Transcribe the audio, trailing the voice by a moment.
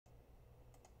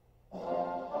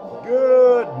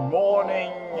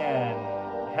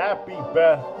Happy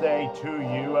birthday to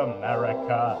you,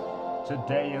 America.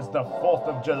 Today is the 4th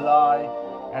of July,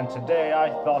 and today I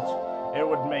thought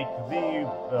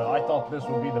this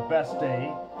would be the best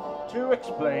day to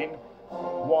explain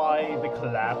why the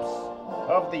collapse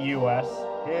of the US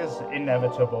is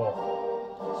inevitable.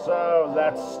 So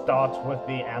let's start with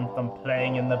the anthem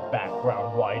playing in the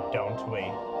background, why don't we?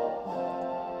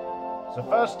 So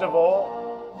first of all,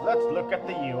 let's look at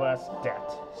the US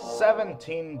debt.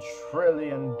 $17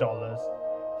 trillion,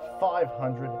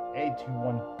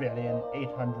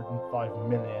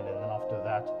 581,805,000,000, and then after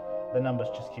that, the numbers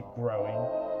just keep growing.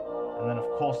 And then of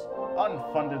course,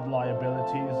 unfunded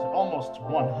liabilities, almost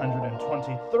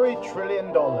 $123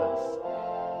 trillion.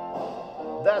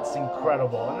 That's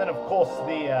incredible. And then of course,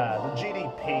 the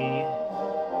GDP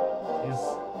is,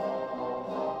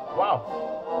 wow.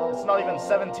 It's not even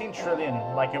 17 trillion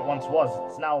like it once was.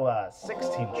 It's now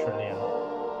 16 trillion.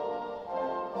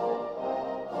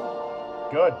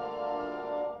 Good.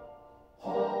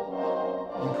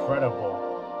 Incredible.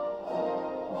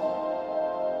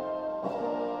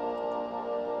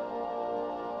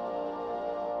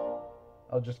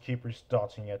 I'll just keep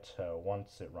restarting it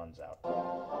once it runs out.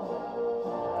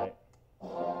 Alright.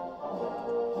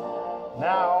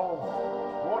 Now,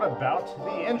 what about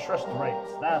the interest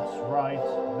rates? That's right,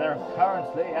 they're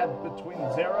currently at between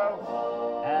 0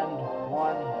 and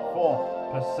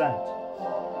 1/4%.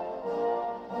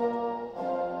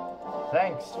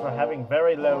 Thanks for having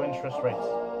very low interest rates.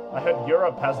 I heard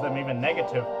Europe has them even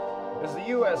negative. Is the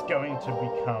US going to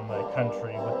become a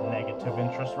country with negative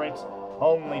interest rates?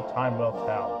 Only time will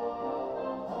tell.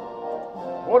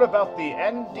 What about the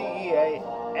NDAA?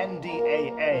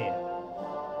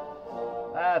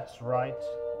 That's right.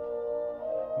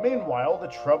 Meanwhile, the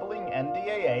troubling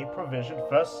NDAA provision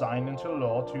first signed into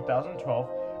law 2012,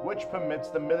 which permits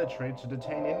the military to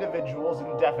detain individuals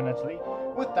indefinitely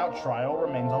without trial,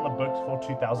 remains on the books for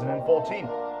 2014.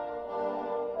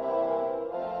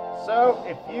 So,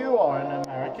 if you are an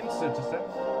American citizen,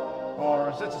 or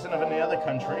a citizen of any other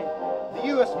country, the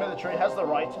US military has the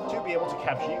right to be able to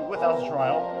capture you without a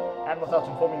trial, and without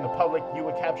informing the public you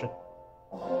were captured.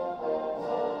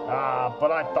 Ah,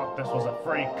 but I thought this was a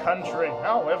free country.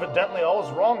 Oh, evidently I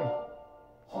was wrong.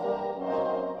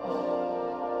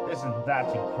 Isn't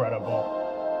that incredible?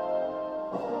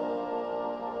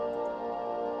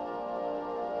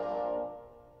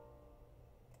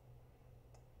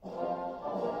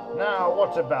 Now,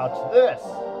 what about this?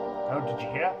 Oh, did you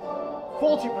hear?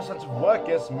 40% of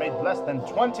workers made less than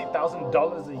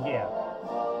 $20,000 a year.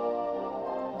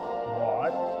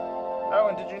 What? Oh,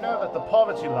 and did you know that the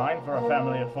poverty line for a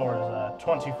family of four is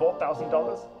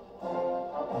 $24,000?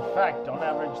 In fact, on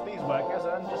average, these workers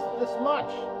earn just this much.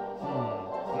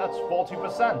 And that's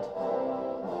 40%.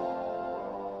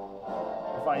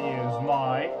 If I use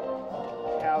my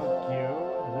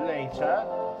calculator,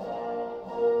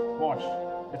 watch,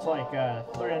 it's like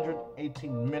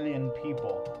 318 million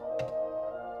people.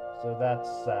 So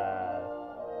that's,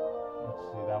 let's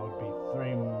see, that would be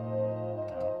 3, no.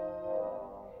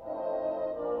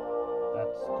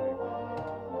 That's 3 million.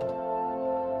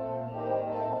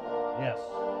 Yes.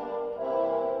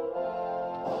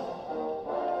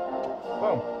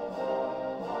 Boom.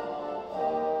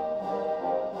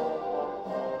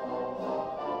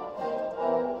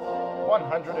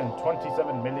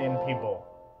 $127 million people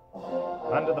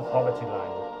under the poverty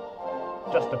line.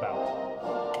 Just about.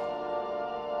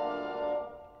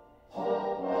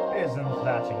 Isn't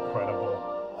that incredible?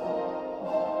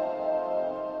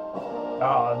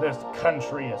 Ah, this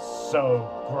country is so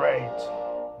great.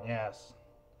 Yes.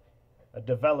 A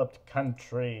developed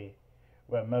country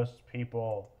where most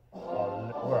people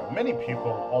where many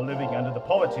people are living under the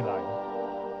poverty line.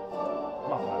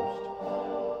 Not most.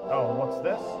 Oh, what's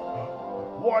this?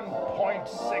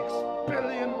 1.6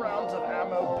 billion rounds of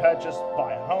ammo purchased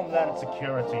by Homeland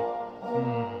Security.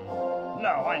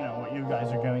 No, I know what you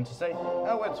guys are going to say.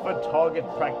 Oh, it's for target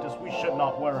practice. We should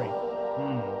not worry.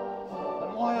 Then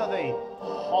why are they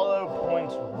hollow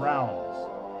point rounds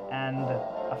and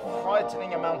a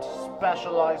frightening amount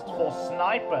specialized for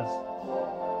snipers?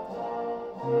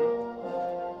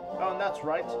 Oh, and that's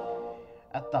right.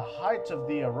 At the height of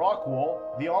the Iraq War,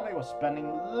 the army was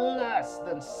spending less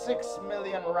than 6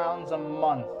 million rounds a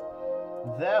month.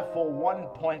 Therefore,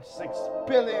 1.6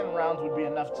 billion rounds would be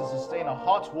enough to sustain a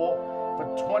hot war for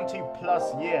 20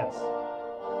 plus years.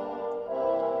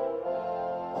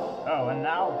 Oh, and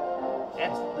now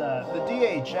it's the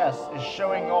DHS is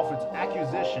showing off its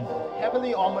acquisition of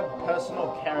heavily armored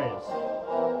personal carriers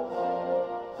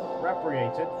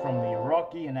repatriated from the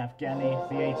Iraqi and Afghani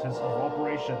theaters of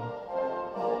operation.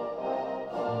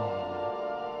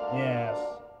 Yes,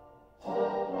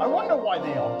 I wonder why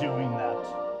they are doing that.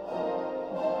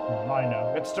 I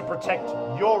know. It's to protect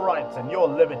your rights and your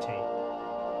liberty.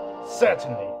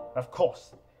 Certainly. Of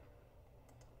course.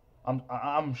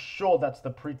 I'm sure that's the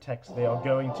pretext they are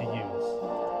going to use.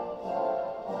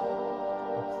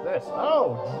 What's this?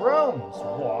 Oh, drones.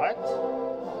 What?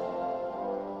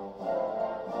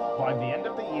 By the end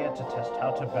of the year to test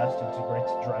how to best integrate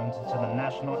drones into the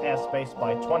national airspace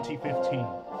by 2015.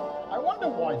 I wonder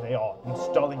why they are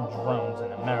installing drones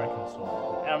in American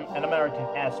soil, in American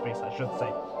airspace, I should say.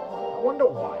 I wonder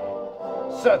why.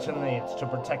 Certainly it's to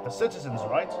protect the citizens,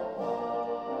 right?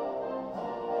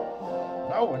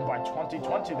 Oh, and by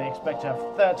 2020 they expect to have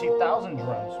 30,000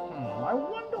 drones. I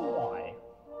wonder why.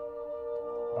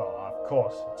 Oh, of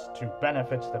course, it's to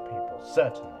benefit the people,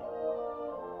 certainly.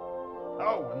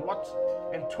 Oh, and what?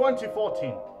 In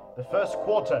 2014, the first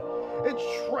quarter, it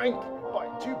shrank by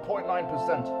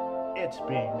 2.9%. It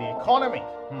being the economy.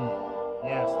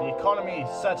 Yes, the economy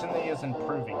certainly is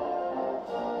improving.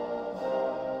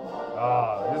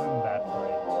 Ah, isn't that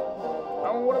great?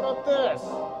 Oh, what about this?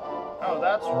 Oh,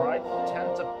 that's right.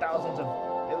 Tens of thousands of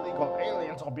illegal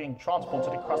aliens are being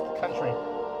transported across the country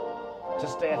to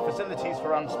stay at facilities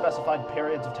for unspecified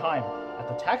periods of time at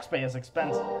the taxpayer's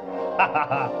expense.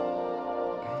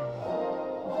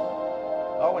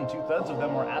 Oh, and 2/3 of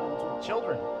them are adults with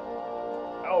children.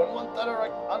 Oh, and 1/3 are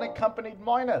unaccompanied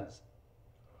minors.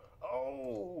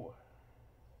 Oh.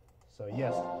 So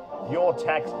yes, your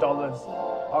tax dollars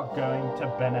are going to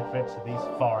benefit these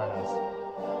foreigners.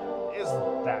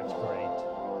 Isn't that great?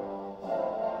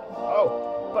 Oh,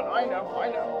 but I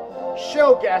know.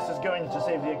 Shale gas is going to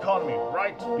save the economy,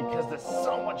 right? Because there's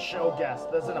so much shale gas.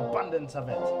 There's an abundance of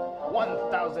it.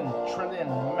 1,000 trillion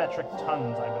metric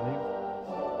tons, I believe.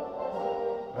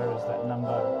 Where is that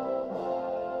number?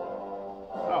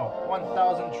 Oh,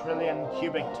 1,000 trillion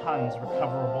cubic tons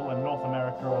recoverable in North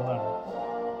America alone.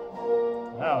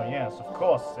 Oh, yes, of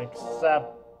course,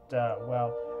 except,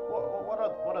 well, what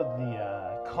are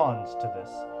the cons to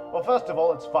this? Well, first of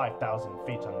all, it's 5,000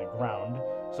 feet underground,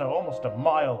 so almost a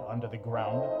mile under the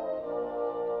ground.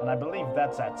 And I believe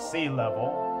that's at sea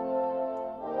level.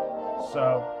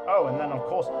 So, oh, and then, of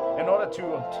course, in order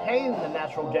to obtain the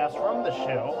natural gas from the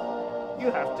shale, you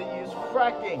have to use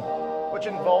fracking, which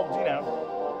involves,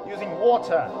 using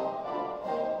water.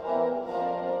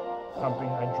 Pumping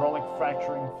hydraulic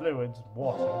fracturing fluids,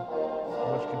 water,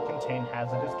 which could contain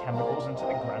hazardous chemicals into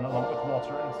the ground along with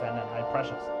water and sand at high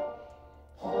pressures.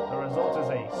 The result is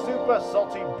a super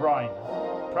salty brine,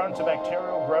 prone to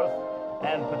bacterial growth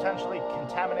and potentially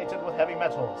contaminated with heavy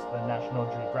metals, the National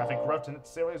Geographic wrote in its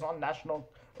series on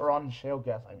shale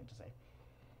gas, I mean to say.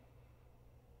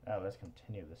 Oh, let's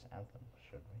continue this anthem,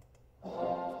 should we?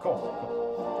 Of course.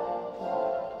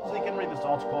 So you can read this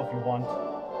article if you want.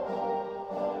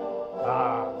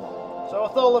 So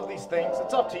with all of these things,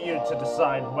 it's up to you to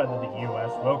decide whether the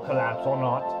US will collapse or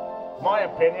not. My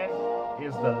opinion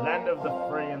is the land of the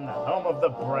free and the home of the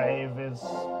brave is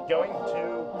going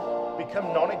to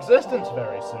become non-existent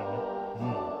very soon.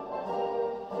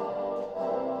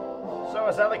 So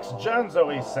as Alex Jones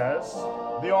always says,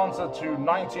 the answer to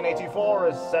 1984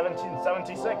 is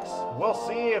 1776. We'll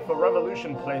see if a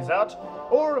revolution plays out,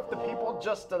 or if the people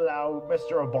just allow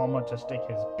Mr. Obama to stick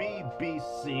his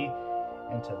BBC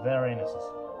into their anuses.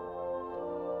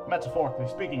 Metaphorically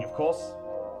speaking, of course.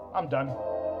 I'm done.